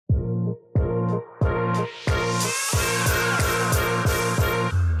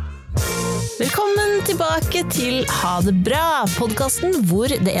tilbake til Ha det bra, podcasten hvor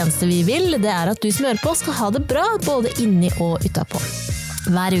det eneste vi vil, det at du som hører på skal ha det bra, både inni og utenpå.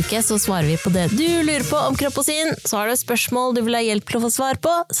 Hver uke så svarer vi på det du lurer på om kropp og sinn, så har du et spørsmål du vil ha hjelp til å få svar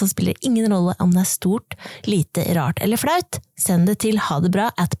på, så spiller det ingen rolle om det stort, lite, rart eller flaut. Send det til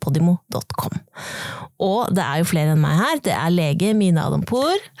hodebra@podimo.com. Og det jo flere enn meg her. Det lege Mina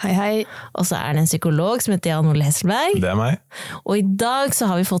Adampour. Hei, hei. Og så det en psykolog som heter Jan Ole Hesselberg. Det meg. Og i dag så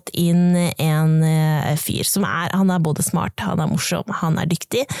har vi fått inn en fyr som han både smart, han morsom, han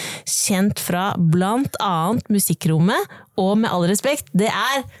dyktig. Kjent fra blant annet Musikkrommet, og med all respekt, det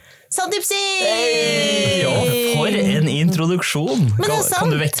Sandeep Singh! Hey, for en introduksjon! Kan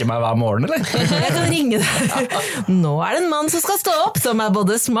du vekke meg hver morgen, eller? Jeg kan ringe deg. Nå det en mann som skal stå opp, som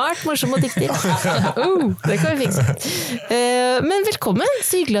både smart, morsom og dyktig. Det kan vi fikse. Men velkommen,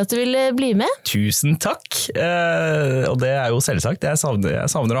 så hyggelig at du ville bli med. Tusen takk, og det jo selvsagt. Jeg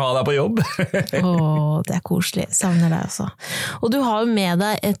savner å ha deg på jobb. Det koselig, savner deg også. Og du har jo med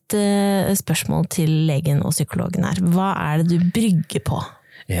deg et spørsmål til legen og psykologen her. Hva det du brygger på?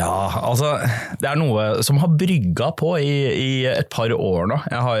 Ja, altså, det noe som har brygga på i et par år nå.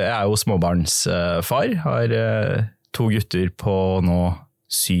 Jeg jo småbarnsfar, har 2 gutter på nå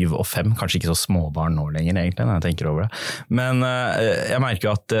 7 og 5, kanskje ikke så småbarn nå lenger egentlig, når jeg tenker over det. Men jeg merker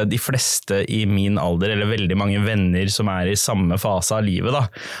jo at de fleste i min alder, eller veldig mange venner som i samme fase av livet da,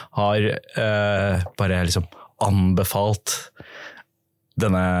 har bare liksom anbefalt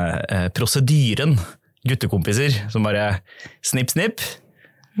denne prosedyren, guttekompiser, som bare snipp, snipp.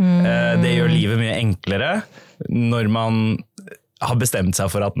 Det gjør livet mye enklere når man har bestemt seg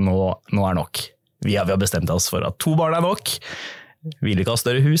for at nå nok. Vi har bestemt oss for at 2 barn nok. Vi vil ikke ha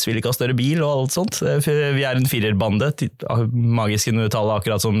større hus, vi vil ikke ha større bil og alt sånt. Vi en 4-bande, magiske uttale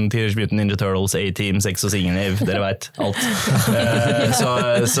akkurat som Teenage Mutant Ninja Turtles, A-Team, Sex og Singelliv, dere vet alt.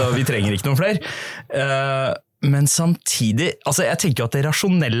 Så vi trenger ikke noen flere. Men samtidig, altså jeg tenker at det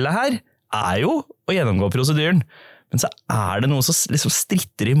rasjonelle her jo å gjennomgå prosedyren. Men så det noe som liksom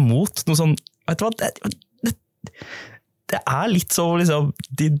stritter imot, noe sånn, vet du hva, det litt så liksom,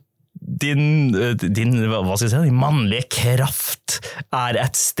 din hva skal jeg si, din mannlige kraft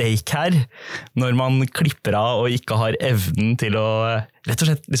et stake her, når man klipper av og ikke har evnen til å, rett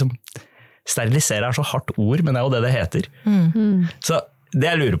og slett, liksom, sterilisere så hardt ord, men det jo det heter. Så det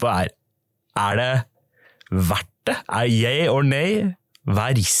jeg lurer på det verdt det? Yay or nay?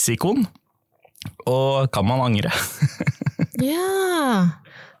 Hva risikoen? Og kan man angre? Ja,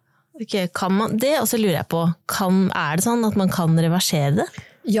 ok, kan man det? Og så lurer jeg på, det sånn at man kan reversere det?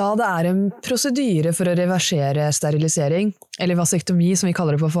 Ja, det en prosedyre for å reversere sterilisering, eller vasektomi som vi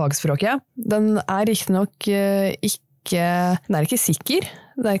kaller det på fagspråket. Den riktignok ikke, den ikke sikker.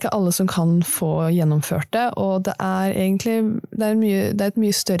 Det ikke alle som kan få gjennomført det, og det egentlig det et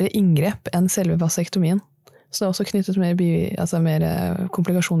mye større inngrep enn selve vasektomien. Så det også knyttet mer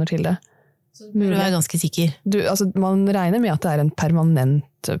komplikasjoner til det. Så du ganske sikker? Man regner med at det en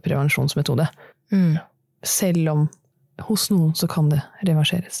permanent prevensjonsmetode. Selv om hos noen så kan det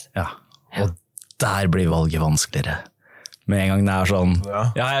reverseres. Ja, og der blir valget vanskeligere. Med en gang det sånn, ja,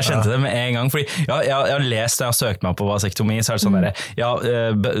 jeg kjente det med en gang, fordi jeg har lest, jeg har søkt meg på vasektomi, så det sånn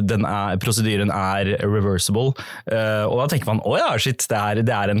der, prosedyren reversible, og da tenker man, shit,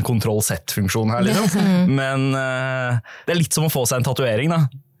 det en kontroll-Z-funksjon her, liksom. Men det litt som å få seg en tatuering, da.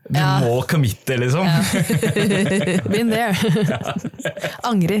 Du må committe, liksom. Been there.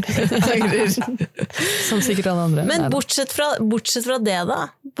 Angrer. Som sikkert alle andre. Men bortsett fra det da,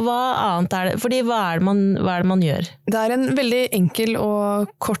 hva annet det? Fordi hva det man gjør? Det en veldig enkel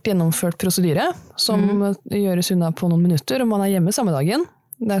og kort gjennomført prosedyre, som gjøres unna på noen minutter, og man hjemme samme dagen.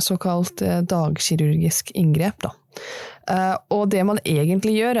 Det såkalt dagkirurgisk inngrep da. Og det man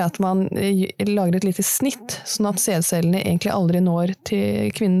egentlig gjør at man lager et lite snitt, sånn at sædcellene egentlig aldri når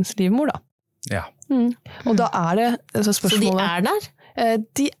til kvinnens livmor da. Ja. Og da det spørsmålet... Så de der?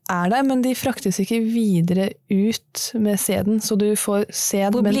 De der, men de fraktes ikke videre ut med sæden, så du får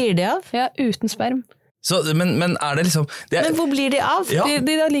sæd... Hvor blir de av? Ja, uten sperm. Så, men det liksom... Men hvor blir de av? Ja.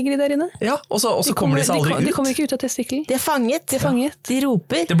 Da ligger de der inne. Ja, og så kommer de seg aldri ut. De kommer ikke ut av testikkelen. De fanget. De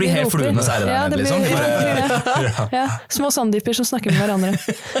roper. Det blir helt fluende sære der nede, liksom. Ja, små sanddyper som snakker med hverandre.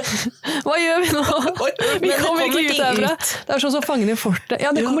 Hva gjør vi nå? Vi kommer ikke ut derfra. Det sånn som fangene i fortet.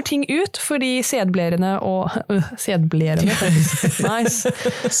 Ja, det kommer ting ut, fordi sædblærene og... Sædblærene, faktisk. Nice.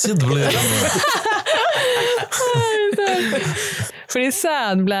 Sædblærene. Fordi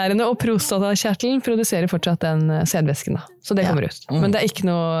sædblærene og prostatakjertelen produserer fortsatt den sædvæsken da. Så det kommer ut. Men det ikke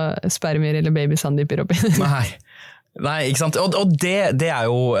noe spermier eller baby-sanddyper oppi. Nei. Nei, ikke sant? Og det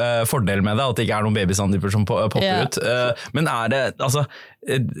jo fordelen med det, at det ikke noen babysandiper som popper ut. Men det, altså,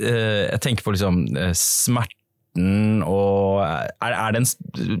 jeg tenker på liksom smerten, og det en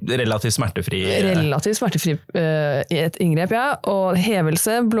relativt smertefri? Relativt smertefri i et inngrep, ja. Og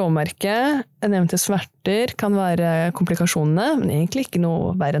hevelse, blåmerke, nevnte smerter kan være komplikasjonene, men egentlig ikke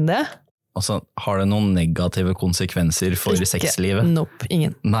noe verre enn det. Altså, har det noen negative konsekvenser for sexlivet? Nope,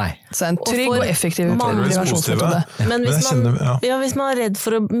 ingen. Nei. Så en trygg og effektiv prevensjonsmetode. Men hvis man redd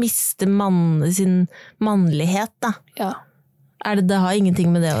for å miste sin mannlighet, da. Ja. Det har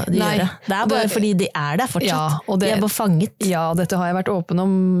ingenting med det å gjøre. Det bare fordi de der fortsatt. Ja, de bare fanget. Ja, dette har jeg vært åpen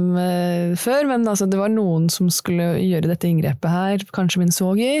om før, men altså, det var noen som skulle gjøre dette inngrepet her, kanskje min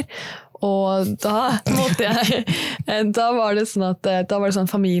svoger. Og da var det sånn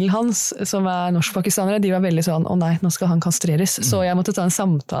familien hans, som norsk-pakistanere, de var veldig sånn, nei, nå skal han kastreres. Så jeg måtte ta en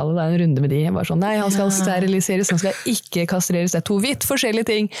samtale, en runde med de. Jeg var sånn, nei, han skal steriliseres, han skal ikke kastreres. Det 2 vidt forskjellige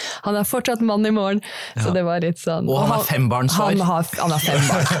ting. Han fortsatt mann i morgen. Så det var litt sånn. Og han har 5 barn, svar. Han har 5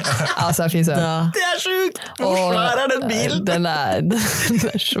 barn. Altså, fy søren. Det sjukt! Hvor svær den bilen? Den er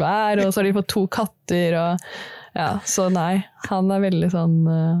svær, og så har de fått 2 katter, og ja, så nei, han veldig sånn,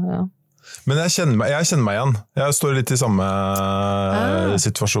 ja. Men jeg kjenner meg igjen. Jeg står litt i samme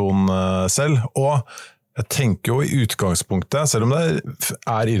situasjon selv, og jeg tenker jo i utgangspunktet, selv om det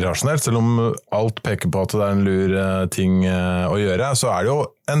irrasjonelt, selv om alt peker på at det en lur ting å gjøre, så det jo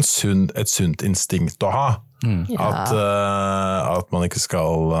et sunt instinkt å ha. At man ikke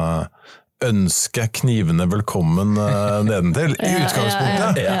skal ønske knivene velkommen nedentil i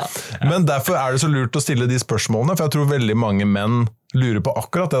utgangspunktet. Men derfor det så lurt å stille de spørsmålene, for jeg tror veldig mange menn lurer på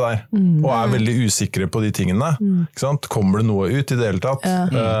akkurat det der, og veldig usikre på de tingene. Ikke sant? Kommer det noe ut i det hele tatt?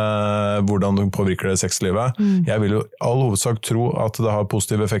 Hvordan påvirker det sexlivet? Jeg vil jo all hovedsak tro at det har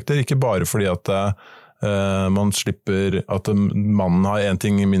positive effekter, ikke bare fordi at man slipper at mannen har en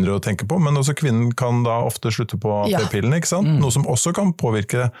ting mindre å tenke på, men også kvinnen kan da ofte slutte på p-pillen, ikke sant? Noe som også kan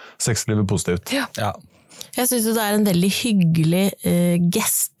påvirke sexlivet positivt. Ja. Jeg synes det en veldig hyggelig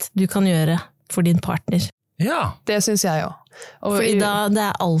gest du kan gjøre for din partner. Ja. Det synes jeg jo. Fordi det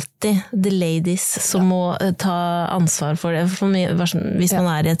alltid the ladies som må ta ansvar for det. For meg, hvis man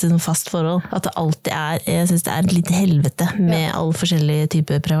i et fast forhold, at det alltid jeg synes det et lite helvete med all forskjellige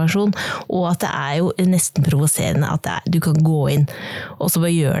typer prevensjon, og at det jo nesten provoserende at du kan gå inn og så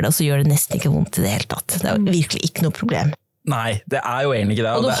bare gjøre det, og så gjør det nesten ikke vondt i det hele tatt. Det jo virkelig ikke noe problem. Nei, det jo egentlig ikke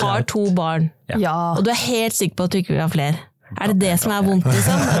det. Og du har 2 barn, og du helt sikker på at du ikke vil ha flere. Det som vondt,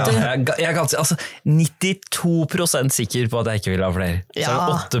 liksom? Jeg kan si, altså, 92% sikker på at jeg ikke vil ha flere. Så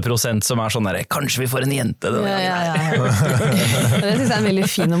 8% som sånn der, kanskje vi får en jente. Det synes jeg en veldig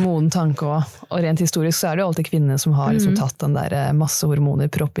fin og moden tanke også. Og rent historisk så det jo alltid kvinner som har liksom, tatt den der masse hormoner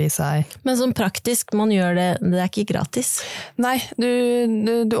proppe i seg. Men som praktisk, man gjør det ikke gratis? Nei,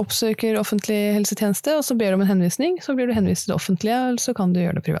 du oppsøker offentlig helsetjeneste, og så ber du om en henvisning, så blir du henvist til det offentlige, eller så kan du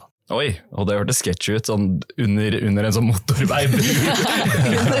gjøre det privat. Oi, og det hørtes sketch ut, sånn under en sånn motorvei.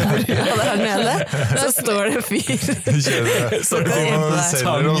 Så står det fyr.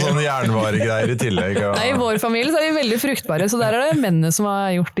 Selger noen sånne jernvaregreier i tillegg. Nei, i vår familie så vi veldig fruktbare, så der det mennene som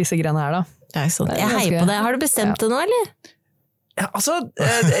har gjort disse greiene her da. Jeg heier på det. Har du bestemt det nå, eller? Ja, altså,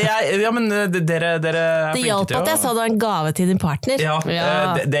 men dere det hjalp at jeg sa det en gave til din partner. Ja,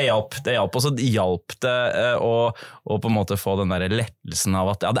 det hjalp. Og så hjalp det å på en måte få den der lettelsen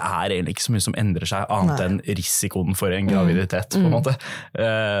av at det egentlig ikke så mye som endrer seg, annet enn risikoen for en graviditet, på en måte.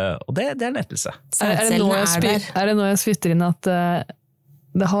 Og det en lettelse. Det nå jeg spytter inn at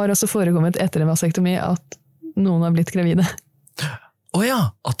det har også forekommet etter en vasektomi at noen har blitt gravide?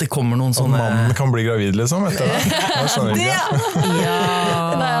 At det kommer noen sånne... Og mannen kan bli gravid, liksom, etter det.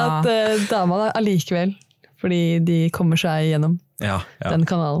 Nei, at dama allikevel, fordi de kommer seg gjennom den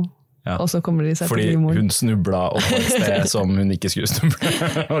kanalen. Ja. Og så kommer de seg fordi til livmoren. Hun snubla opp på et sted som hun ikke skulle snuble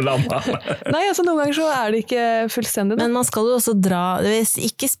og landa. Nei, altså noen ganger så det ikke fullstendig. Da. Men man skal jo også dra,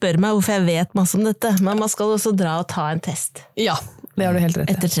 ikke spør meg hvorfor jeg vet masse om dette, men man skal også dra og ta en test. Ja, det har du helt rett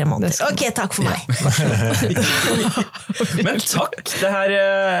i. Etter 3 måneder. Ok, takk for meg. Men takk, det her,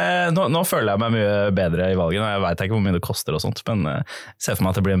 nå føler jeg meg mye bedre i valget, og jeg vet ikke hvor mye det koster og sånt, men se for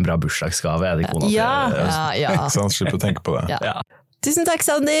meg at det blir en bra bursdagsgave. Ikke sant, slipp å tenke på det. Ja. Tusen takk,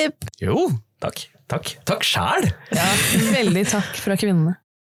 Sandeep! Jo, takk. Takk selv! Ja, veldig takk fra kvinnene.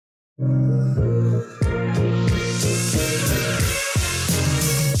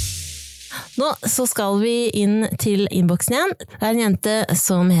 Nå så skal vi inn til innboksen igjen. Det en jente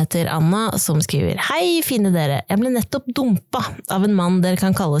som heter Anna som skriver: Hei, fine dere. Jeg ble nettopp dumpa av en mann dere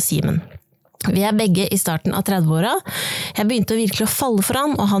kan kalle Simen. Vi begge I starten av 30-åra. Jeg begynte virkelig å falle for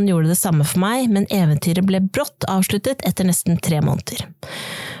han, og han gjorde det samme for meg, men eventyret ble brått avsluttet etter nesten 3 måneder.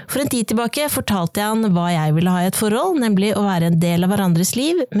 For en tid tilbake fortalte jeg han hva jeg ville ha I et forhold, nemlig å være en del av hverandres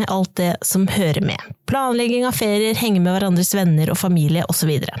liv, med alt det som hører med. Planlegging av ferier, henge med hverandres venner og familie, og så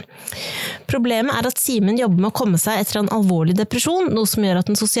videre. Problemet at Simen jobber med å komme seg etter en alvorlig depresjon, noe som gjør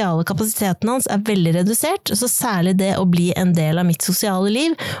at den sosiale kapasiteten hans veldig redusert, så særlig det å bli en del av mitt sosiale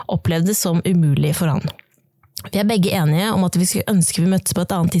liv opplevdes som umulig for han. Vi begge enige om at vi skulle ønske vi møttes på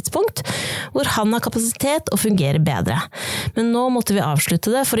et annet tidspunkt, hvor han har kapasitet og fungerer bedre. Men nå måtte vi avslutte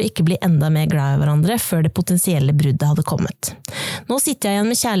det for å ikke bli enda mer glad I hverandre før det potensielle bruddet hadde kommet. Nå sitter jeg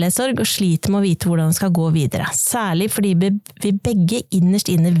igjen med kjærlighetssorg og sliter med å vite hvordan det skal gå videre, særlig fordi vi begge innerst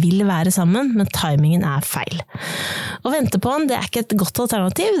inne vil være sammen, men timingen feil. Å vente på han, det ikke et godt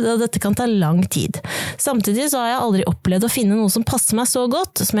alternativ, da dette kan ta lang tid. Samtidig så har jeg aldri opplevd å finne noe som passer meg så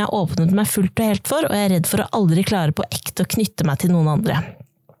godt, som jeg har åpnet meg fullt og helt for, og jeg redd for å aldri klare på ekte å knytte meg til noen andre.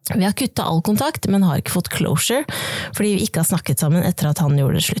 Vi har kuttet all kontakt, men har ikke fått closure, fordi vi ikke har snakket sammen etter at han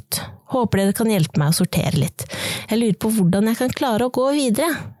gjorde det slutt. Håper dere kan hjelpe meg å sortere litt. Jeg lurer på hvordan jeg kan klare å gå videre.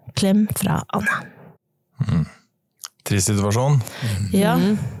 Klem fra Anna. Trist situasjon. Ja.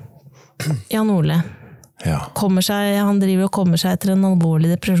 Jan Ole. Ja. Han driver og kommer seg etter en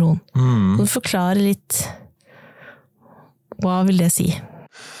alvorlig depresjon. Kan du forklare litt? Hva vil det si?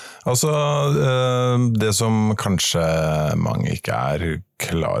 Altså, det som kanskje mange ikke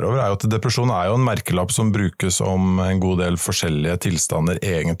klar over, jo at depresjon jo en merkelapp som brukes om en god del forskjellige tilstander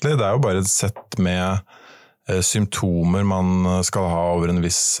egentlig. Det jo bare et sett med symptomer man skal ha over en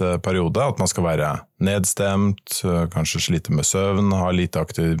viss periode, at man skal være nedstemt, kanskje slite med søvn, ha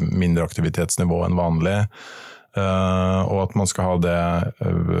mindre aktivitetsnivå enn vanlig, og at man skal ha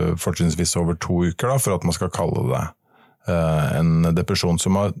det fortrinnsvis over 2 uker da, for at man skal kalle det en depresjon.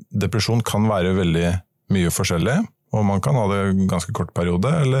 Depresjon kan være veldig mye forskjellig, og man kan ha det ganske kort periode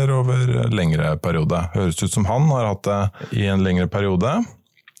eller over lengre periode. Høres ut som han har hatt det I en lengre periode,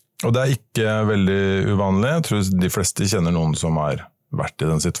 og det ikke veldig uvanlig. Jeg tror de fleste kjenner noen som har vært I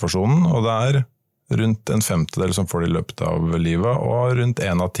den situasjonen, og det rundt en 1/5 som får det I løpet av livet, og rundt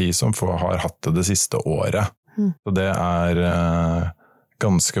 1 av 10 som har hatt det siste året. Så det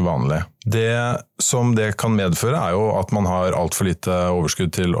ganske vanlig. Det som det kan medføre jo at man har alt for lite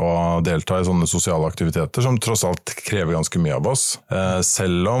overskudd til å delta I sånne sosiale aktiviteter som tross alt krever ganske mye av oss.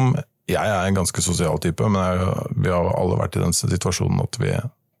 Selv om jeg en ganske sosial type, men vi har alle vært I den situasjonen at vi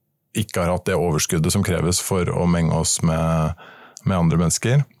ikke har hatt det overskuddet som kreves for å menge oss med andre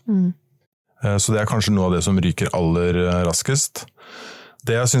mennesker. Så det kanskje noe av det som ryker aller raskest.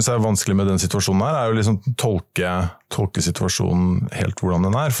 Det jeg synes vanskelig med den situasjonen her jo liksom tolke situasjonen helt hvordan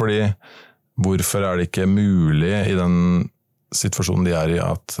den fordi hvorfor det ikke mulig I den situasjonen de I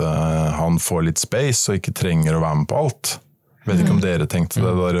at han får litt space og ikke trenger å være med på alt. Vet ikke om dere tenkte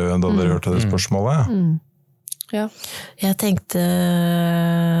det da dere hørte det spørsmålet? Ja. Jeg tenkte,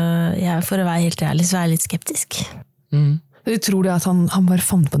 for å være helt ærlig, så jeg litt skeptisk. Du tror at han bare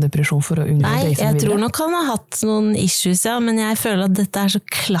fant på depresjon for å unngå Nei, det som jeg videre? tror nok han har hatt noen issues, ja, men jeg føler at dette så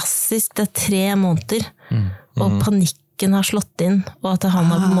klassisk, det 3 måneder, og panikken har slått inn, og at han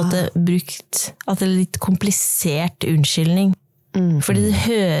har på en måte brukt, at det litt komplisert unnskyldning. Fordi det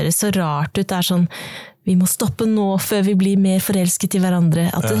høres så rart ut, det sånn, vi må stoppe nå før vi blir mer forelsket I hverandre,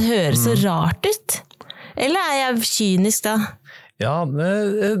 at det høres så rart ut. Eller jeg kynisk da? Ja,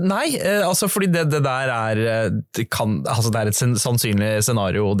 nei, altså fordi det der det et sannsynlig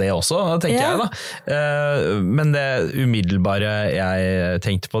scenario det også, tenker jeg da. Men det umiddelbare jeg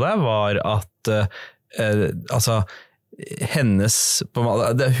tenkte på det var at altså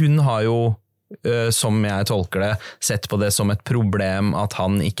hun har jo som jeg tolker det, sett på det som et problem at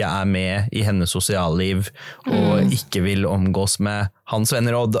han ikke med I hennes sosialliv og ikke vil omgås med hans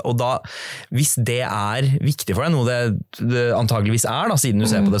venner, og da, hvis det viktig for deg, noe det antageligvis da, siden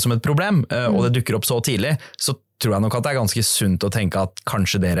du ser på det som et problem, og det dukker opp så tidlig, så tror jeg nok at det ganske sunt å tenke at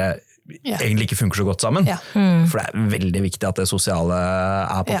kanskje dere egentlig ikke funker så godt sammen. For det veldig viktig at det sosiale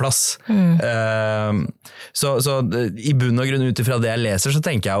på plass. Så I bunn og grunn utifra det jeg leser, så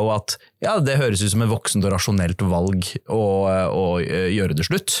tenker jeg jo at det høres ut som et voksent og rasjonelt valg å gjøre det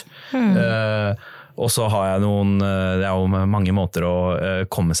slutt. Og så har jeg det jo mange måter å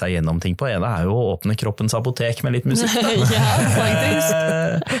komme seg gjennom ting på. En jo å åpne kroppens apotek med litt musikk.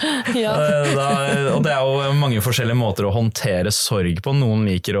 Og det jo mange forskjellige måter å håndtere sorg på. Noen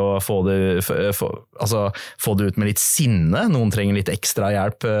liker å få det ut med litt sinne. Noen trenger litt ekstra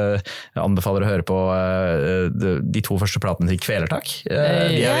hjelp. Jeg anbefaler å høre på de 2 første platene til Kvelertak.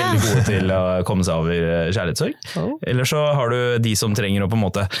 De veldig gode til å komme seg over kjærlighetssorg. Eller så har du de som trenger å på en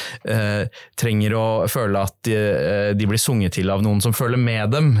måte trenger å føle at de blir sunget til av noen som føler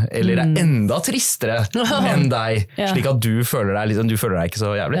med dem, eller enda tristere enn deg, slik at du føler deg ikke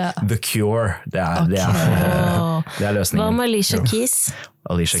så jævlig. The Cure, det er løsningen. Hva med Alicia Keys?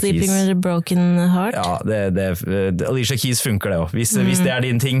 Sleeping Keys. with a broken heart? Ja, Alicia Keys funker det også. Hvis det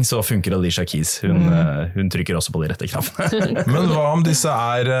din ting, så funker Alicia Keys. Hun trykker også på de rette knappene. Men hva om disse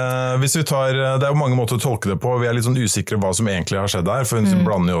hvis vi tar, det jo mange måter å tolke det på, vi litt sånn usikre hva som egentlig har skjedd her, for hun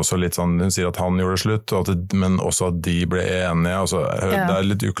blander jo også litt sånn, hun sier at han gjorde det slutt, men også at de ble enige, altså, det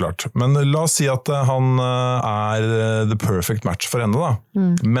litt uklart. Men la oss si at han the perfect match for henne da,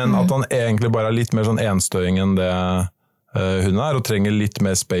 men at han egentlig bare litt mer sånn enstøing enn det hun og trenger litt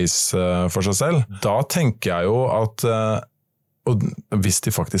mer space for seg selv. Da tenker jeg jo at og hvis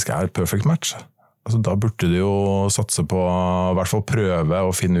de faktisk perfect match, altså da burde de jo satse på i hvert fall prøve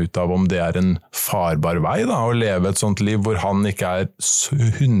å finne ut av om det en farbar vei da, å leve et sånt liv hvor han ikke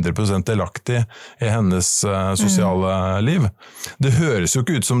 100% delaktig i hennes sosiale liv. Det høres jo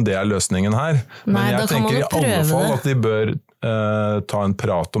ikke ut som det løsningen her, men jeg tenker i alle fall at de bør ta en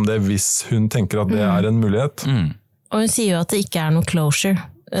prat om det hvis hun tenker at det en mulighet. Og hun sier jo at det ikke noe closure,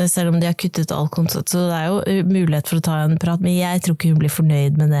 selv om de har kuttet all kontakt, så det jo mulighet for å ta en prat, men jeg tror ikke hun blir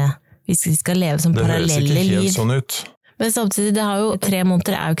fornøyd med det, hvis vi skal leve som parallelle liv. Det høres ikke helt sånn ut. Men samtidig, det har jo 3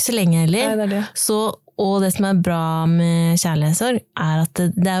 måneder, jo ikke så lenge heller. Nei, det. Så, og det som bra med kjærlighetssorg, at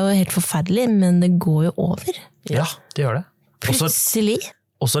det jo helt forferdelig, men det går jo over. Ja, det gjør det. Plutselig.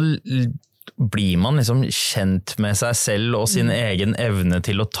 Og så blir man liksom kjent med seg selv og sin egen evne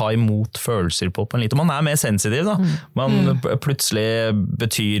til å ta imot følelser på en lite. Man mer sensitiv da. Man plutselig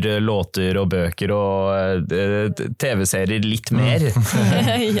betyr låter og bøker og TV-serier litt mer.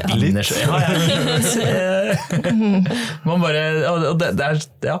 Man bare,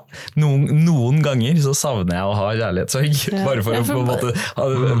 noen ganger så savner jeg å ha kjærlighetssorg, bare for å på en måte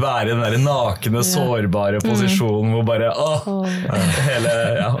være den der nakne, sårbare posisjonen hvor bare,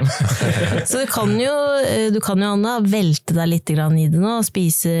 Så du kan jo, Anna, velte deg litt grann i det nå,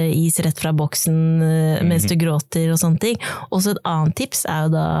 spise is rett fra boksen mens du gråter og sånne ting. Og så et annet tips jo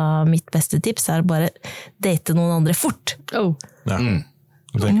da, mitt beste tips å bare date noen andre fort.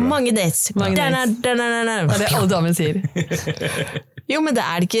 Mange dates. Det alle damer sier. Jo, men det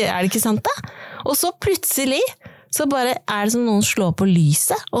ikke sant da? Og så plutselig, så bare det som noen slår på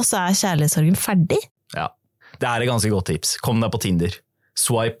lyset, og så kjærlighetssorgen ferdig. Ja, det et ganske godt tips. Kom deg på Tinder.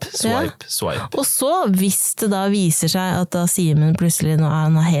 Swipe. Og så, hvis det da viser seg at da Simen plutselig nå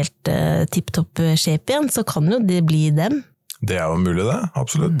han helt tipp-topp shape igjen, så kan jo det bli dem. Det jo mulig det,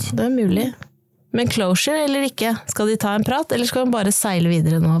 absolutt. Det mulig. Men closure eller ikke? Skal de ta en prat, eller skal de bare seile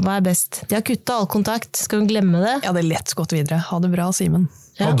videre nå? Hva best? De har kuttet all kontakt, skal de glemme det? Ja, det lett gått videre. Ha det bra, Simen.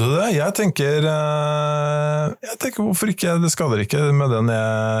 Ja. Hadde det? Jeg tenker hvorfor ikke, det skader ikke med den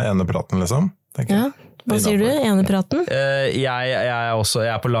ene praten liksom. Ja. Hva sier du? Ene praten?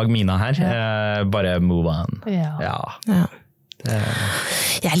 Jeg på lag Mina her. Bare move on. Ja.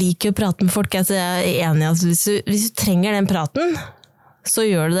 Jeg liker å prate med folk. Altså jeg enig at hvis du trenger den praten, så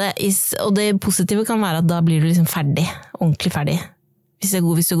gjør du det. Og det positive kan være at da blir du liksom ferdig. Ordentlig ferdig. Hvis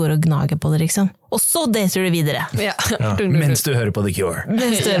du går og gnager på det, liksom. Og så dater du videre. Ja. Mens du hører på The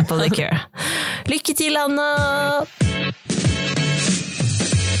Cure. Lykke til, Anna!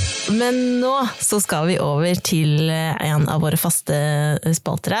 Men nå så skal vi over til en av våre faste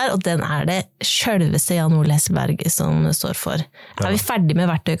spalter her, og den det selveste Jan Ole Hesselberg som står for. Vi ferdig med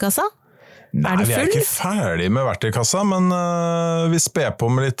verktøykassa? Nei, vi ikke ferdig med verktøykassa, men vi sper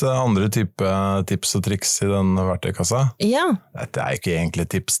på med litt andre type tips og triks i den verktøykassa. Ja. Dette ikke egentlig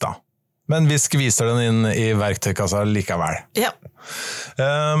tips da. Men vi skviser den inn i verktøykassa likevel. Ja.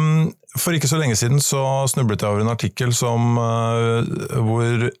 For ikke så lenge siden så snublet jeg over en artikkel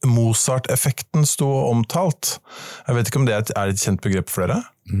hvor Mozart-effekten stod omtalt. Jeg vet ikke om det et kjent begrep for dere?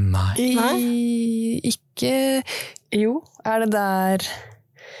 Nei. Ikke... Jo, det der...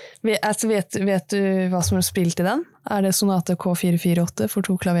 Vet du hva som spilt i den? Det sonate K448 for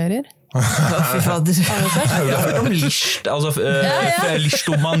 2 klaverer? Fy fader. Jeg har hørt om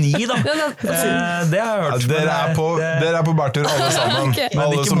listomani da. Det har jeg hørt. Dere er på bærtur alle sammen. Okay.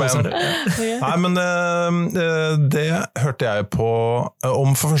 Alle som en. Nei, men det hørte jeg på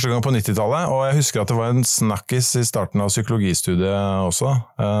om for første gang på 90-tallet, og jeg husker at det var en snakkis i starten av psykologistudiet også,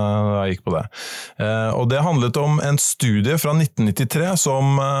 da jeg gikk på det. Og det handlet om en studie fra 1993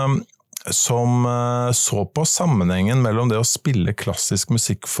 som så på sammenhengen mellom det å spille klassisk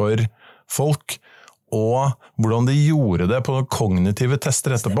musikk for folk og hvordan de gjorde det på kognitive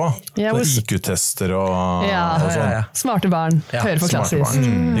tester etterpå. Ja, IQ-tester og sånn. Smarte barn, hører på klassisk.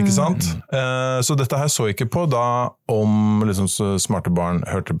 Ikke sant? Så dette her så ikke på da om liksom, smarte barn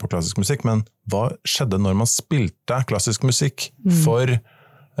hørte på klassisk musikk, men hva skjedde når man spilte klassisk musikk for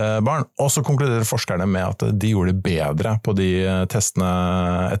barn? Og så konkluderer forskerne med at de gjorde det bedre på de testene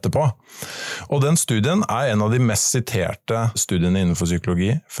etterpå. Og den studien er en av de mest siterte studiene innenfor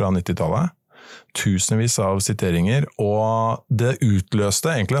psykologi fra 90-tallet. Tusenvis av siteringer, og det utløste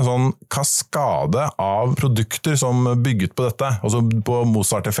egentlig en sånn kaskade av produkter som bygget på dette, altså på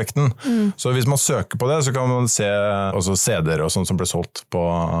Mozart-effekten. Så hvis man søker på det, så kan man se også CD-er og sånt som ble solgt på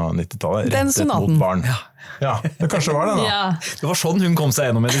 90-tallet. Den rettet mot barn. Ja, det kanskje var det da. Ja. Det var sånn hun kom seg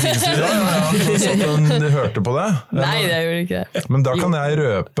gjennom medisinstudiet. Så de hørte på det. Nei, det gjorde ikke det. Men da kan jeg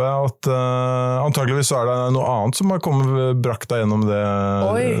røpe at antageligvis så er det noe annet som har brakt deg gjennom det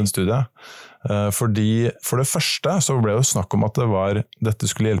studiet. Fordi for det første så ble det snakk om at dette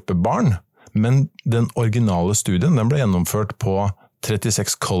skulle hjelpe barn, men den originale studien den ble gjennomført på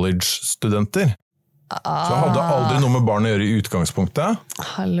 36 college-studenter. Så det hadde aldri noe med barn å gjøre i utgangspunktet.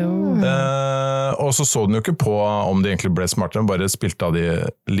 Hallo. Og så den jo ikke på om de egentlig ble smartere, bare spilte av de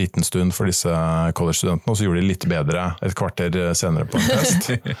liten stund for disse college-studentene, og så gjorde de litt bedre et kvarter senere på en test.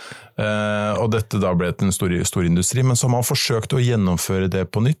 Og dette da ble en stor industri, men så har man forsøkt å gjennomføre det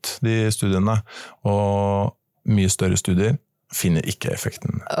på nytt, de studiene, og mye større studier finner ikke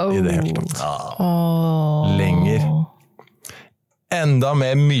effekten i det hele tatt. Lenger. Enda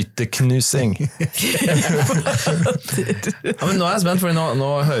mer myteknusing. Men nå er jeg spent, for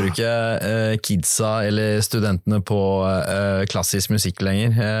nå hører ikke kidsa eller studentene på klassisk musikk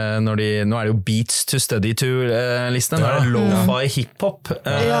lenger. Nå er det jo beats to study to-listen, nå er det lo-fi hip-hop.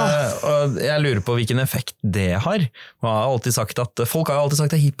 Og jeg lurer på hvilken effekt det har. Folk har jo alltid sagt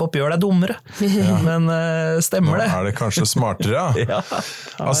at hip-hop gjør deg dummere. Men stemmer det? Nå er det kanskje smartere, ja.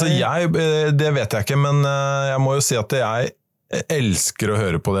 Altså det vet jeg ikke, men jeg må jo si at jeg elsker å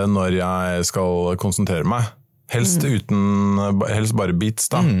høre på det når jeg skal konsentrere meg. Helst bare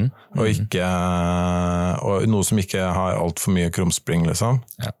beats da, og noe som ikke har alt for mye krumspring, liksom.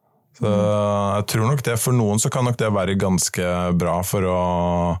 Ja. Så jeg tror nok det, for noen så kan nok det være ganske bra for å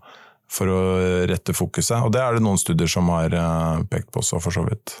rette fokuset, og det er det noen studier som har pekt på også, for så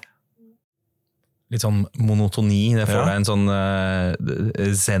vidt. Litt sånn monotoni, det får deg en sånn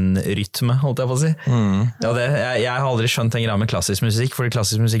zen-rytme, holdt jeg på å si. Jeg har aldri skjønt en greie med klassisk musikk, fordi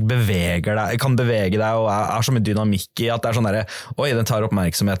klassisk musikk kan bevege deg, og er så mye dynamikk i at det er sånn der, oi, den tar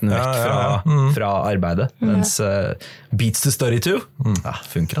oppmerksomheten vekk fra arbeidet, mens beats to study to,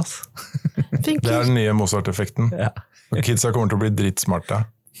 funker altså. Det er den nye Mozart-effekten. Kidsa kommer til å bli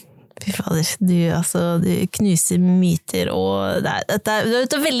drittsmarte. Fy fader, du knuser myter, og det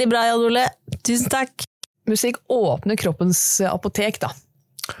er veldig bra, Jan Ole. Tusen takk. Musikk åpner kroppens apotek, da.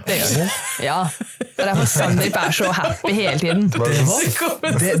 Det gjør det. Ja, derfor Sandeep er så happy hele tiden.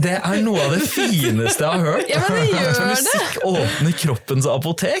 Det er noe av det fineste jeg har hørt. Ja, men det gjør det. Musikk åpner kroppens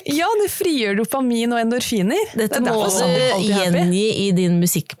apotek. Ja, det frigjør dopamin og endorfiner. Dette må du gjengi i din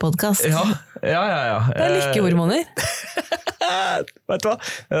musikkpodcast. Ja. Det er lykkehormoner. Vet du hva?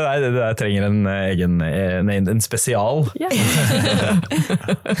 Jeg trenger en spesial. Ja.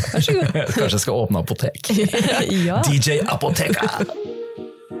 Vær så god. Kanskje jeg skal åpne apotek. Ja. DJ Apoteka.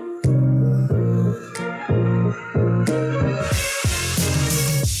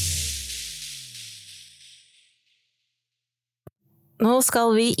 Nå skal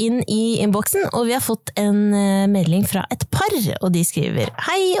vi inn i innboksen, og vi har fått en melding fra et par, og de skriver: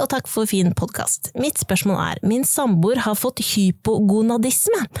 Hei og takk for fin podcast. Mitt spørsmål er: min samboer har fått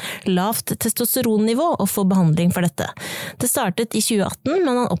hypogonadisme, lavt testosteronnivå, og får behandling for dette. Det startet i 2018,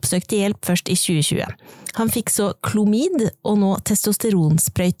 men han oppsøkte hjelp først i 2020. Han fikk så klomid, og nå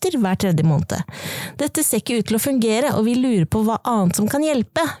testosteronsprøyter hver 3. måned. Dette ser ikke ut til å fungere, og vi lurer på hva annet som kan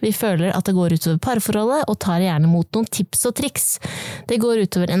hjelpe. Vi føler at det går utover parforholdet, og tar gjerne mot noen tips og triks. Det går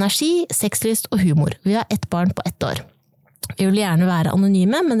utover energi, sexlyst og humor. Vi har 1 barn på 1 år. Vi vil gjerne være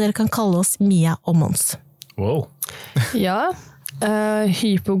anonyme, men dere kan kalle oss Mia og Mons. Wow. Ja,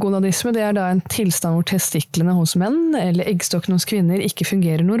 Hypogonadisme det da en tilstand hvor testiklene hos menn eller eggstokken hos kvinner ikke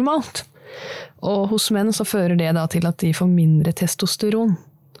fungerer normalt. Og hos menn så fører det da til at de får mindre testosteron.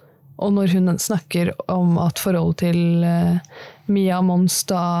 Og når hun snakker om at forholdet til Mia og Mons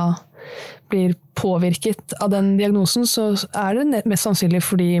da blir påvirket av den diagnosen, så det mest sannsynlig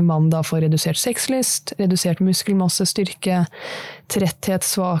fordi man da får redusert sexlyst, redusert muskelmasse, styrke, tretthet,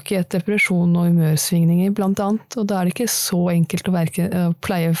 svakhet, depresjon og humørsvingninger blant annet. Og da det ikke så enkelt å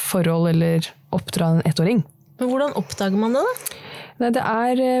pleie forhold eller oppdra en ettåring. Men hvordan oppdager man det da? Nei,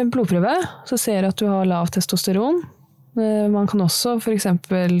 det blodprøve, så ser at du har lav testosteron. Man kan også for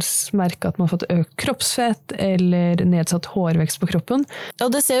eksempel merke at man har fått økt kroppsfett eller nedsatt hårvekst på kroppen.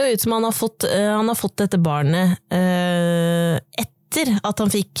 Og det ser jo ut som han har fått dette barnet etter at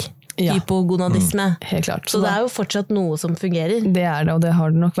han fikk hypogonadisme. Helt klart. Så det jo fortsatt noe som fungerer. Det det, og det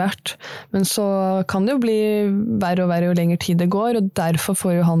har det nok vært. Men så kan det jo bli verre og verre jo lenger tid det går, og derfor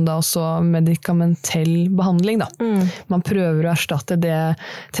får jo han da også medikamentell behandling. Da. Man prøver å erstatte det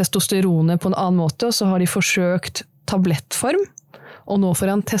testosteronet på en annen måte, og så har de forsøkt tablettform, og nå får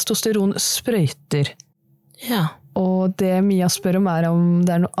han testosteronsprøyter. Ja. Og det Mia spør om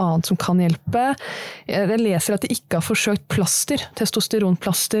det noe annet som kan hjelpe. Jeg leser at de ikke har forsøkt plaster,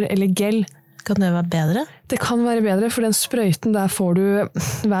 testosteronplaster eller gel. Kan det være bedre? Det kan være bedre, for den sprøyten der får du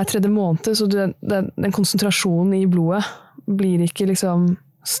hver 3. måned, så den konsentrasjonen i blodet blir ikke liksom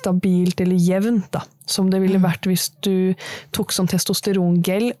stabilt eller jevnt da, som det ville vært hvis du tok sånn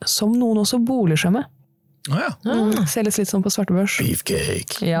testosterongel, som noen også boler seg med. Selges litt sånn på svartebørs.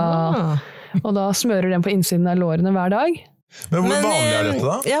 Beefcake. Ja, og da smører den på innsiden av lårene hver dag. Men hvor vanlig dette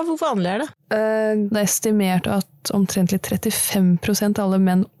da? Ja, hvor vanlig det? Det estimert at omtrentlig 35% av alle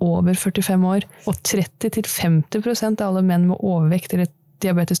menn over 45 år, og 30-50% av alle menn med overvekt eller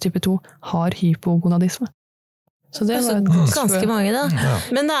diabetes type 2 har hypogonadisme. Så det var ganske mange da. Ja.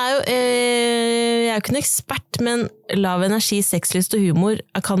 Men det jo, jeg jo ikke en ekspert, men lav energi, sexlyst og humor,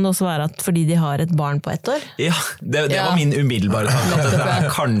 kan det også være at fordi de har et barn på 1 år? Ja, det var min umiddelbare tanke, at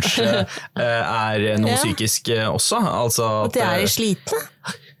dette kanskje noe psykisk også. Altså at de slitne?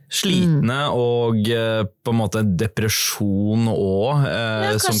 Slitne og på en måte depresjon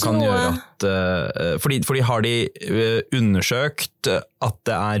også, som kan gjøre at fordi har de undersøkt at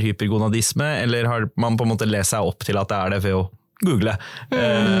det hypergonadisme, eller har man på en måte lest seg opp til at det det ved å google?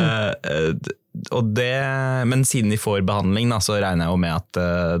 Og men siden de får behandling da, så regner jeg jo med at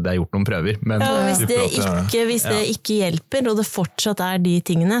det gjort noen prøver. Men hvis det ikke hjelper, og det fortsatt de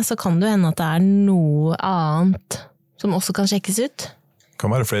tingene, så kan det jo hende at det noe annet som også kan sjekkes ut. Det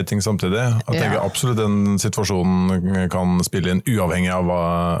kan være flere ting samtidig. Jeg tenker absolutt den situasjonen kan spille inn uavhengig av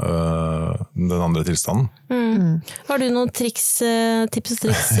den andre tilstanden. Har du noen tips og triks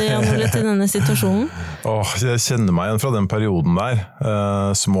Jan-Ole, til denne situasjonen? Jeg kjenner meg igjen fra den perioden der.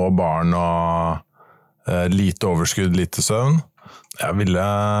 Små barn og lite overskudd, lite søvn. Jeg ville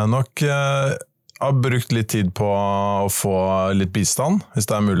nok ha brukt litt tid på å få litt bistand,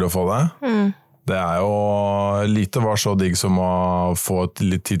 hvis det mulig å få det. Det jo lite var så digg som å få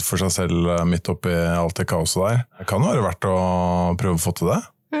litt tid for seg selv midt oppi alt det kaoset der. Det kan være verdt å prøve å få til det.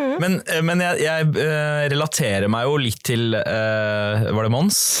 Men jeg relaterer meg jo litt til, var det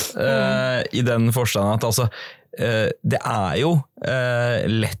Mons? I den forstand at altså, det jo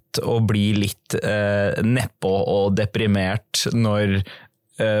lett å bli litt nedpå og deprimert når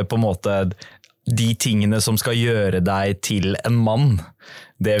på en måte de tingene som skal gjøre deg til en mann,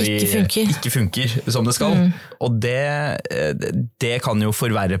 ikke funker som det skal. Og det kan jo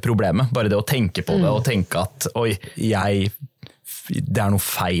forverre problemet, bare det å tenke på det og tenke at oi, det noe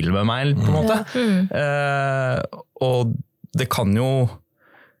feil med meg på en måte. Og det kan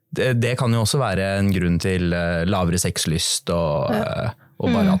jo også være en grunn til lavere sexlyst og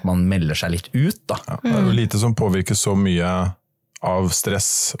bare at man melder seg litt ut da. Det jo lite som påvirker så mye av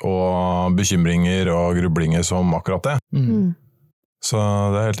stress og bekymringer og grublinger som akkurat det. Så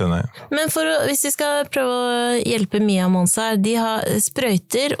det helt enig. Men hvis vi skal prøve å hjelpe Mia og Mons her, de har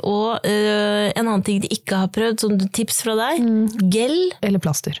sprøyter og en annen ting de ikke har prøvd, som tips fra deg, gel. Eller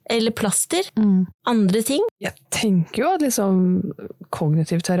plaster. Andre ting. Jeg tenker jo at liksom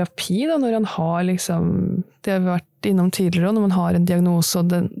kognitiv terapi da, når han har liksom, det har vært innom tidligere, når man har en diagnose, og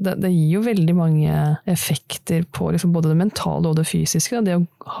det gir jo veldig mange effekter på liksom både det mentale og det fysiske, da, det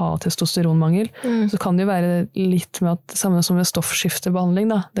å ha testosteronmangel. Så kan det jo være litt med at, samme som med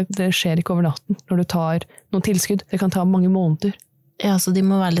stoffskiftebehandling, da, det skjer ikke over natten når du tar noen tilskudd. Det kan ta mange måneder. Ja, så de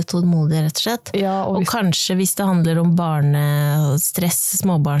må være litt tålmodige, rett og slett. Ja, og kanskje hvis det handler om barnestress,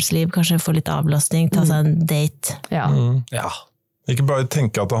 småbarnsliv, kanskje få litt avlastning, ta seg en date. Ja. Ikke bare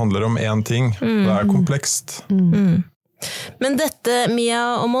tenke at det handler om én ting, det komplekst. Men dette, Mia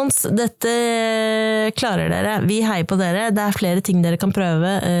og Mons, dette klarer dere. Vi heier på dere. Det flere ting dere kan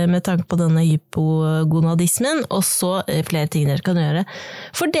prøve med tanke på denne hypogonadismen, og så flere ting dere kan gjøre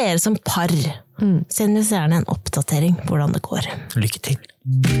for dere som par. Send oss gjerne en oppdatering på hvordan det går. Lykke til.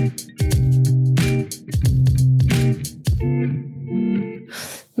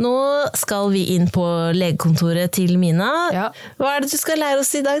 Nå skal vi inn på legekontoret til Mina. Ja. Hva det du skal lære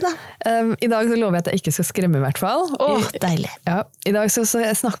oss i dag da? I dag så lover jeg at jeg ikke skal skremme I hvert fall. Deilig. Ja, I dag skal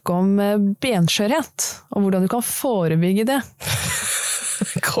jeg snakke om benskjørhet, og hvordan du kan forebygge det.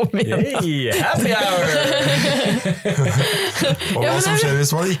 Kom igjen da. Hey, happy hour! Og hva som skjer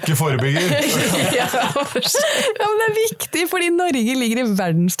hvis man ikke forebygger? Ja, men det viktig, fordi Norge ligger I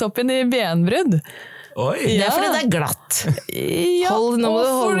verdenstoppen I benbrudd. Oi! Det fordi det glatt. Ja, og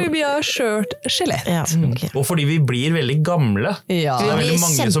fordi vi har skjørt skjelett. Ja, okay. Og fordi vi blir veldig gamle. Ja. Det Vi veldig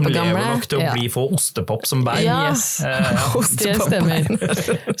mange som kjempegamle. lever nok til å bli få ostepop som bein. Ja. Yes. Det stemmer.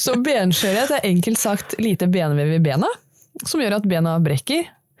 Så benskjørhet enkelt sagt lite benvev I bena, som gjør at bena brekker.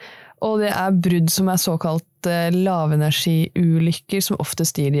 Og det brudd som såkalt lavenergiulykker som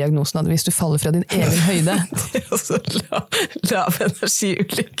oftest gir diagnosen at hvis du faller fra din egen høyde. Det også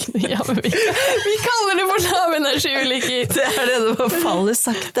lavenergiulykker. Ja, men vi kaller det for lavenergiulykker. Det det du faller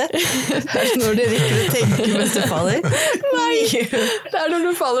sakte. Det når du rekker å tenke mens du faller. Nei, det når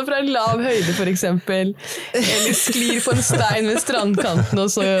du faller fra en lav høyde for eksempel, eller sklir på en stein ved strandkanten og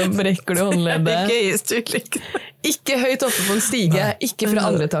så brekker du håndleddet. Gøyeste ulykken. Ikke høyt oppe på en stige, ikke fra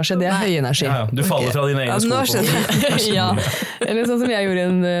andre etasje, det høy energi. Ja, du faller fra dine egne sko. Nå skjønner jeg. Ja, eller sånn som jeg gjorde I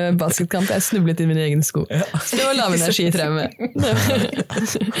en basketkamp, jeg snublet I mine egne sko. Så det var lav energitraume.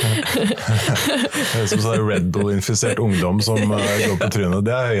 Som sånn Red Bull-infisert ungdom som går på trynet,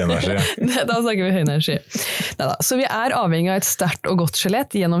 det høy energi. Da snakker vi høy energi. Neida, så vi avhengig av et sterkt og godt skjelett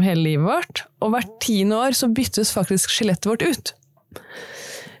gjennom hele livet vårt, og hvert 10. år så byttes faktisk skjelettet vårt ut.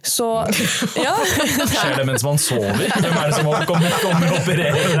 Så, ja. Skjer det mens man sover? Hvem det som kommer og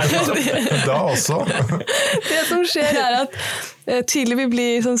opererer? Da også. Det som skjer at til vi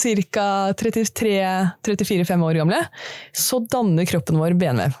blir sånn cirka 33-34-5 år gamle, så danner kroppen vår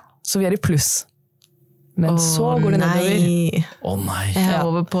benvev. Så vi I pluss. Men så går det nedover. Nei. Jeg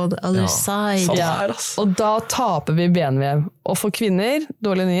over på the other side. Sånn Ja. Og da taper vi benvev. Og for kvinner,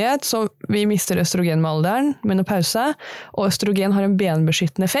 dårlig nyhet, så vi mister østrogen med alderen, menopause, og østrogen har en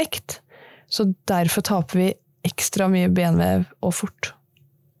benbeskyttende effekt, så derfor taper vi ekstra mye benvev og fort.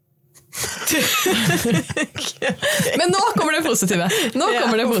 Men nå kommer det positive. Det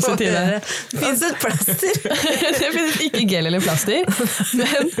finnes et plaster. Det finnes ikke gel eller plaster.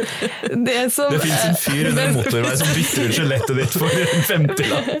 Men det finnes en fyr under en motorvei som bytter ut skjelettet ditt for en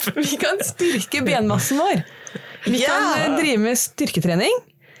 50-lapp. Vi kan styrke benmassen vår. Vi kan drive med styrketrening,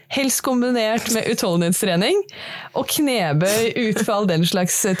 helst kombinert med utholdenhetstrening, og knebøy, utfall, den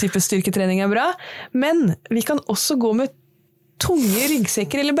slags type styrketrening bra. Men vi kan også gå med tunge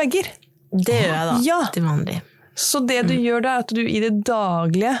ryggsekker eller bagger. Det gjør jeg da, Ja. til vanlig. Så det du gjør da, at du I det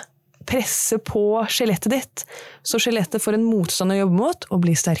daglige presser på skjelettet ditt, så skjelettet får en motstand å jobbe mot, og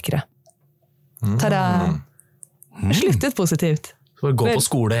blir sterkere. Tada! Sluttet positivt. Så gå på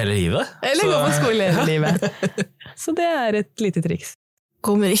skole hele livet? Eller gå på skole hele livet. Så det et lite triks.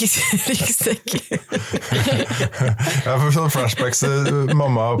 Kommer ryggsekk. Jeg får sånn flashbacks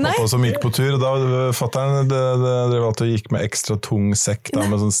mamma og pappa som gikk på tur, og da fatteren drev alltid og gikk med ekstra tung sekk da,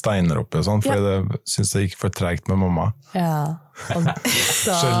 med sånn steiner oppi og sånn, fordi det synes det gikk for tregt med mamma. Ja.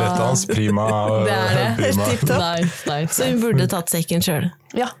 Skjelettet hans, prima. Det prima. Nice. Så hun burde tatt sekken selv.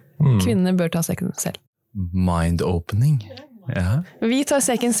 Ja, kvinnene bør ta sekken selv. Mind-opening. Ja. Vi tar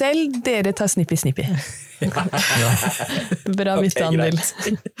sekken selv, dere tar snippi-snippi. Bra byttehandel.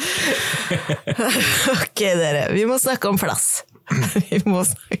 Ok, dere. Vi må snakke om plass. Vi må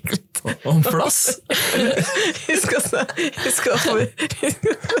snakke litt om plass. Vi skal snakke.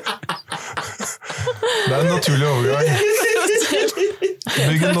 Det en naturlig overgang.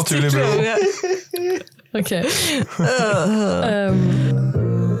 Bygg en naturlig bro. Ok.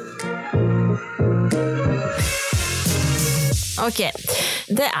 Ok,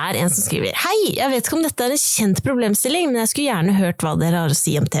 det en som skriver: Hei, jeg vet ikke om dette en kjent problemstilling, men jeg skulle gjerne hørt hva dere har å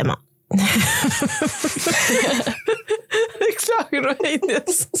si om temaet. Jeg klager å inn I det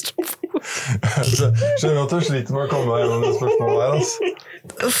som står på. Skjønner at du sliter med å komme deg gjennom det spørsmålet her, altså.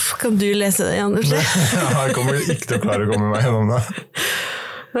 Uff, kan du lese det, Anders? Jeg kommer ikke til å klare å komme meg gjennom det.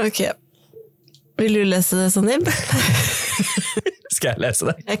 Ok. Vil du lese det, Sandeep? Skal jeg lese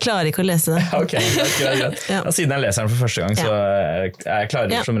det? Jeg klarer ikke å lese det. Ok, greit. Ja, siden jeg leser den for første gang, så jeg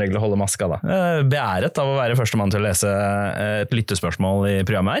klarer som regel å holde maska da. Beæret av å være første mann til å lese et lyttespørsmål i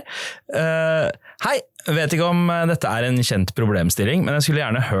programmet her. Hei, vet ikke om dette er en kjent problemstilling, men jeg skulle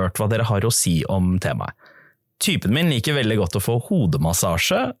gjerne hørt hva dere har å si om temaet. Typen min liker veldig godt å få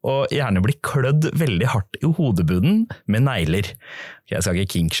hodemassasje, og gjerne bli klødd veldig hardt i hodebunnen med negler. Jeg skal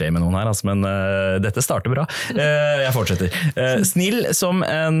ikke kinkshame noen her, altså, men dette starter bra. Jeg fortsetter. Snill som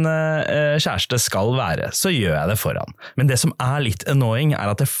en kjæreste skal være, så gjør jeg det foran. Men det som er litt annoying er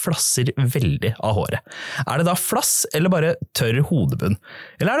at det flasser veldig av håret. Er det da flass eller bare tørr hodebunn?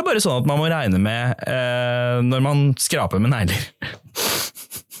 Eller er det bare sånn at man må regne med når man skraper med negler?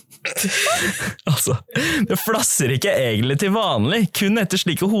 Altså, det flasser ikke egentlig til vanlig, kun etter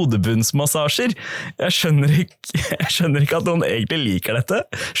slike hodebunnsmassasjer. Jeg skjønner ikke at noen egentlig liker dette.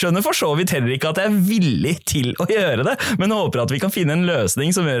 Skjønner for så vidt heller ikke at jeg er villig til å gjøre det, men håper at vi kan finne en løsning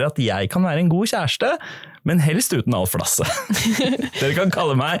som gjør at jeg kan være en god kjæreste, men helst uten alt flasset. Dere kan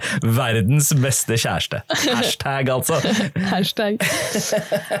kalle meg verdens beste kjæreste. Hashtag altså. Hashtag.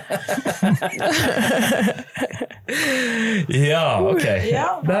 Ja, ok.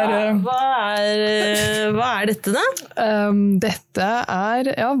 Ja, hva er dette da? Dette er,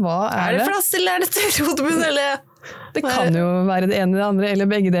 hva er det? Er det flass eller er det tørr hodebunn, eller? Det kan jo være det ene, det andre, eller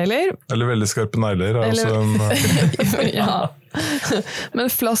begge deler. Eller veldig skarpe negler. Altså ja.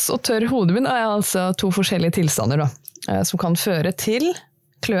 Men flass og tørr hodebunn er altså to forskjellige tilstander da, som kan føre til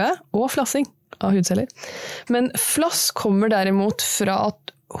kløe og flassing av hudceller. Men flass kommer derimot fra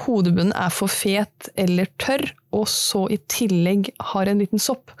at hodebunnen er for fet eller tørr, og så i tillegg har en liten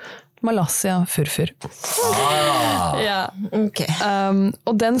sopp. Malassia furfur. Ja. Ok.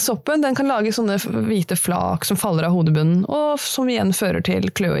 Og den soppen den kan lage sånne hvite flak som faller av hodebunnen, og som igjen fører til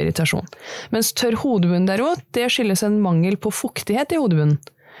kløe og irritasjon. Mens tørr hodebunn derimot, det skyldes en mangel på fuktighet i hodebunnen,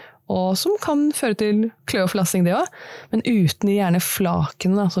 og som kan føre til kløe og flassing det også, men uten gjerne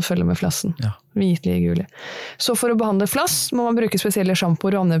flakene som følger med flassen. Ja. Hvitlige, gule. Så for å behandle flass må man bruke spesielle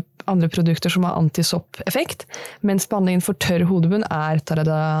sjampoer og andre produkter som har antisopp-effekt, mens behandlingen for tørr hodebunn er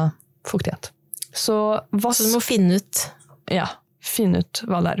fuktighet. Så du må finne ut? Ja, finne ut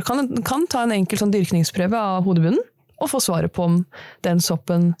hva det er. Du kan ta en enkel sånn dyrkningsprøve av hodebunnen, og få svaret på om den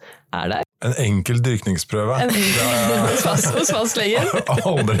soppen er der. En enkel dyrkningsprøve? Hos fastlegen.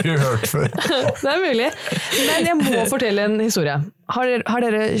 Aldri hørt før. Det er mulig. Men jeg må fortelle en historie. Har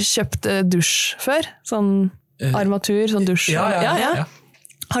dere kjøpt dusj før? Sånn armatur, sånn dusj? Ja.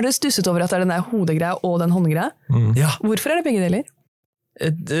 Har dere stusset over at det er den der hodegreia og den håndgreia? Ja. Hvorfor er det begge deler?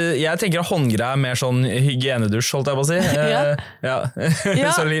 Jeg tenker at håndgreia er mer sånn hygienedusj, holdt jeg på å si.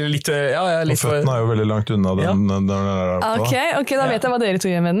 Så litt og føttene er jo veldig langt unna den der. Ok, da vet jeg hva dere to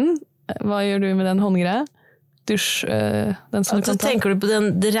gjør med den. Hva gjør du med den håndgreia? Dusj, den som du kan ta. Tenker du på den,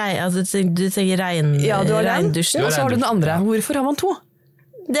 du tenker regndusjen? Og så har du den andre. Hvorfor har man to?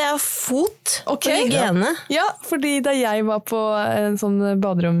 Det er fot og hygiene. Ja, fordi da jeg var på en sånn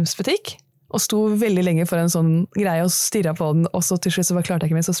baderomsbutikk, og sto veldig lenge for en sånn greie og stirret på den, og så til slutt så bare klarte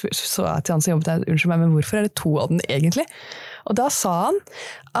jeg ikke mer, så jeg til han som jobbet der, unnskyld meg, men hvorfor er det to av den egentlig? Og da sa han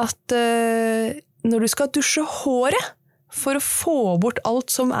at når du skal dusje håret, for å få bort alt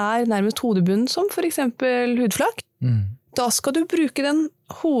som er nærmest hodebunnen, som for eksempel hudflak, da skal du bruke den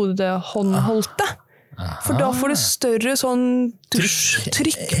hodehåndholdte. For da får du større sånn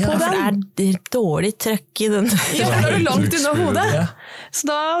dusjtrykk på den. For det er dårlig trøkk i den. Ja, for da er du langt unna hodet. Så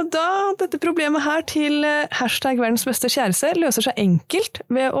da dette problemet her til hashtag verdens beste kjæreste løser seg enkelt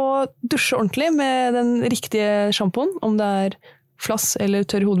ved å dusje ordentlig med den riktige sjampoen, om det er flass eller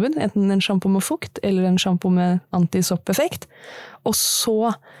tørr hodebunn, enten en shampoo med fukt eller en shampoo med antisopp-effekt, og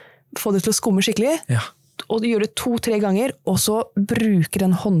så få det til å skumme skikkelig. Ja. Og gjør det 2-3 ganger, og så bruker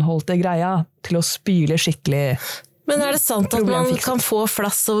den håndholdte greia til å spyle skikkelig. Men er det sant at man kan få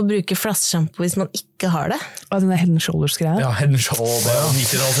flass av å bruke flasseshampoo hvis man ikke har det? Og den er Head & Shoulders-greia. Ja, Head & Shoulders, det er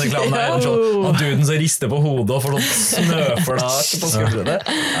 90-tallsreklamen av Head & Shoulders. Og duden som rister på hodet og får noen snøflak på skuldrene.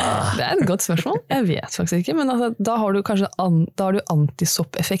 Det er et godt spørsmål. Jeg vet faktisk ikke, men altså, da har du kanskje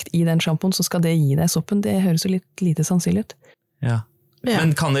antisopp-effekt i den sjampoen, så skal det gi deg soppen. Det høres jo litt lite sannsynlig ut. Ja.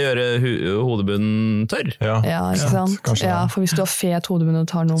 Men kan det gjøre hodebunnen tørr? Ja, ikke sant? Ja, for hvis du har fet hodebunn og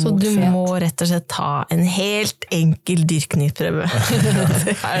tar noe så mot fet. Så du må rett og slett ta en helt enkel dyrkningsprøve.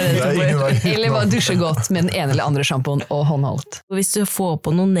 Eller bare dusje godt med den ene eller andre sjampoen og håndholdt. Hvis du får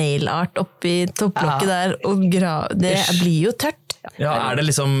på noe nail art oppi topplokket der, og det blir jo tørt. Ja, er det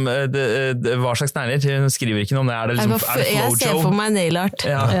liksom, hva slags negler? Hun skriver ikke noe om det. Er det liksom, er det jeg ser for meg nail art.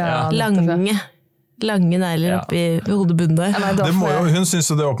 Lange. Lange negler oppi hodebunnen der. Hun synes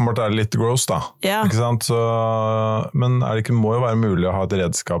jo det åpenbart litt gross da. Ja. Ikke sant? Så, men det må jo være mulig å ha et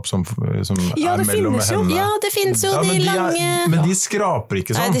redskap som mellom hendene. Ja, det finnes jo de lange... Men de skraper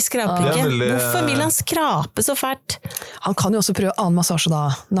ikke sånn. Nei, de skraper ikke. Hvorfor vil han skrape så fælt? Han kan jo også prøve annen massasje da.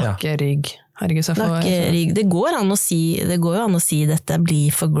 Nakke, rygg. Nakke, rygg. Det går jo an å si dette blir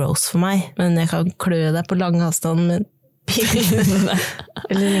for gross for meg, men jeg kan klø deg på lang avstand med pille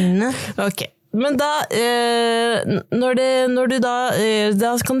eller lignende. Ok. Men da, når du da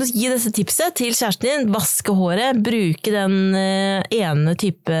kan du gi dette tipset til kjæresten din, vaske håret, bruke den ene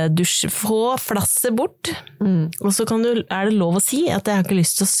type dusj, få flasset bort, og så er det lov å si at jeg har ikke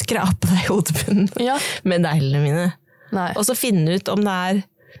lyst til å skrape deg i hodebunnen med neglene mine. Nei. Og så finne ut om det er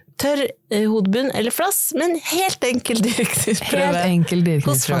tørr hodebunn eller flass, men helt enkel dyrkningsprøve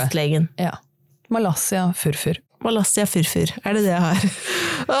hos fastlegen. Ja. Malassia furfur. Malassia furfur, det jeg har?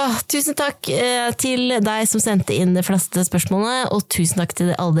 Tusen takk til deg som sendte inn de fleste spørsmålene, og tusen takk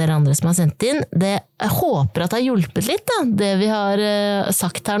til alle dere andre som har sendt inn. Jeg håper at det har hjulpet litt, da, det vi har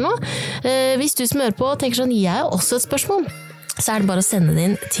sagt her nå. Hvis du som hører på tenker sånn, jeg har også et spørsmål, så det bare å sende det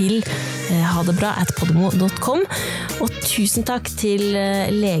inn til hodebra@podemo.com. Og tusen takk til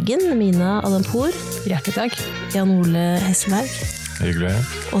legen Mina Adampour. Hjertelig takk. Jan Ole Hesselberg. Hyggelig.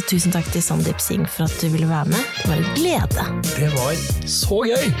 Og tusen takk til Sandeep Singh for at du ville være med. Det var en glede. Det var så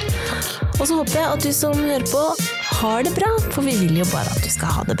gøy. Og så håper jeg at du som hører på har det bra, for vi vil jo bare at du skal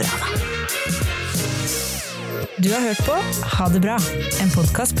ha det bra da. Du har hørt på Ha det bra, en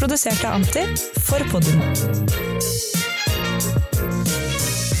podcast produsert av Anti for Podimo.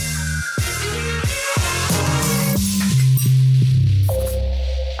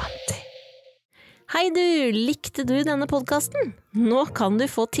 Hei du, likte du denne podcasten? Nå kan du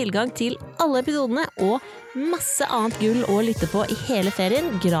få tilgang til alle episodene og masse annet gull å lytte på i hele ferien,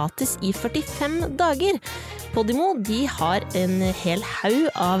 gratis i 45 dager. Podimo, de har en hel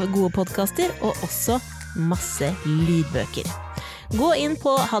haug av gode podcaster og også masse lydbøker. Gå inn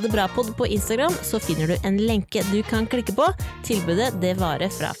på Ha det bra pod på Instagram, så finner du en lenke du kan klikke på. Tilbudet det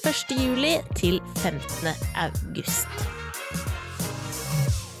varer fra 1. juli til 15. august.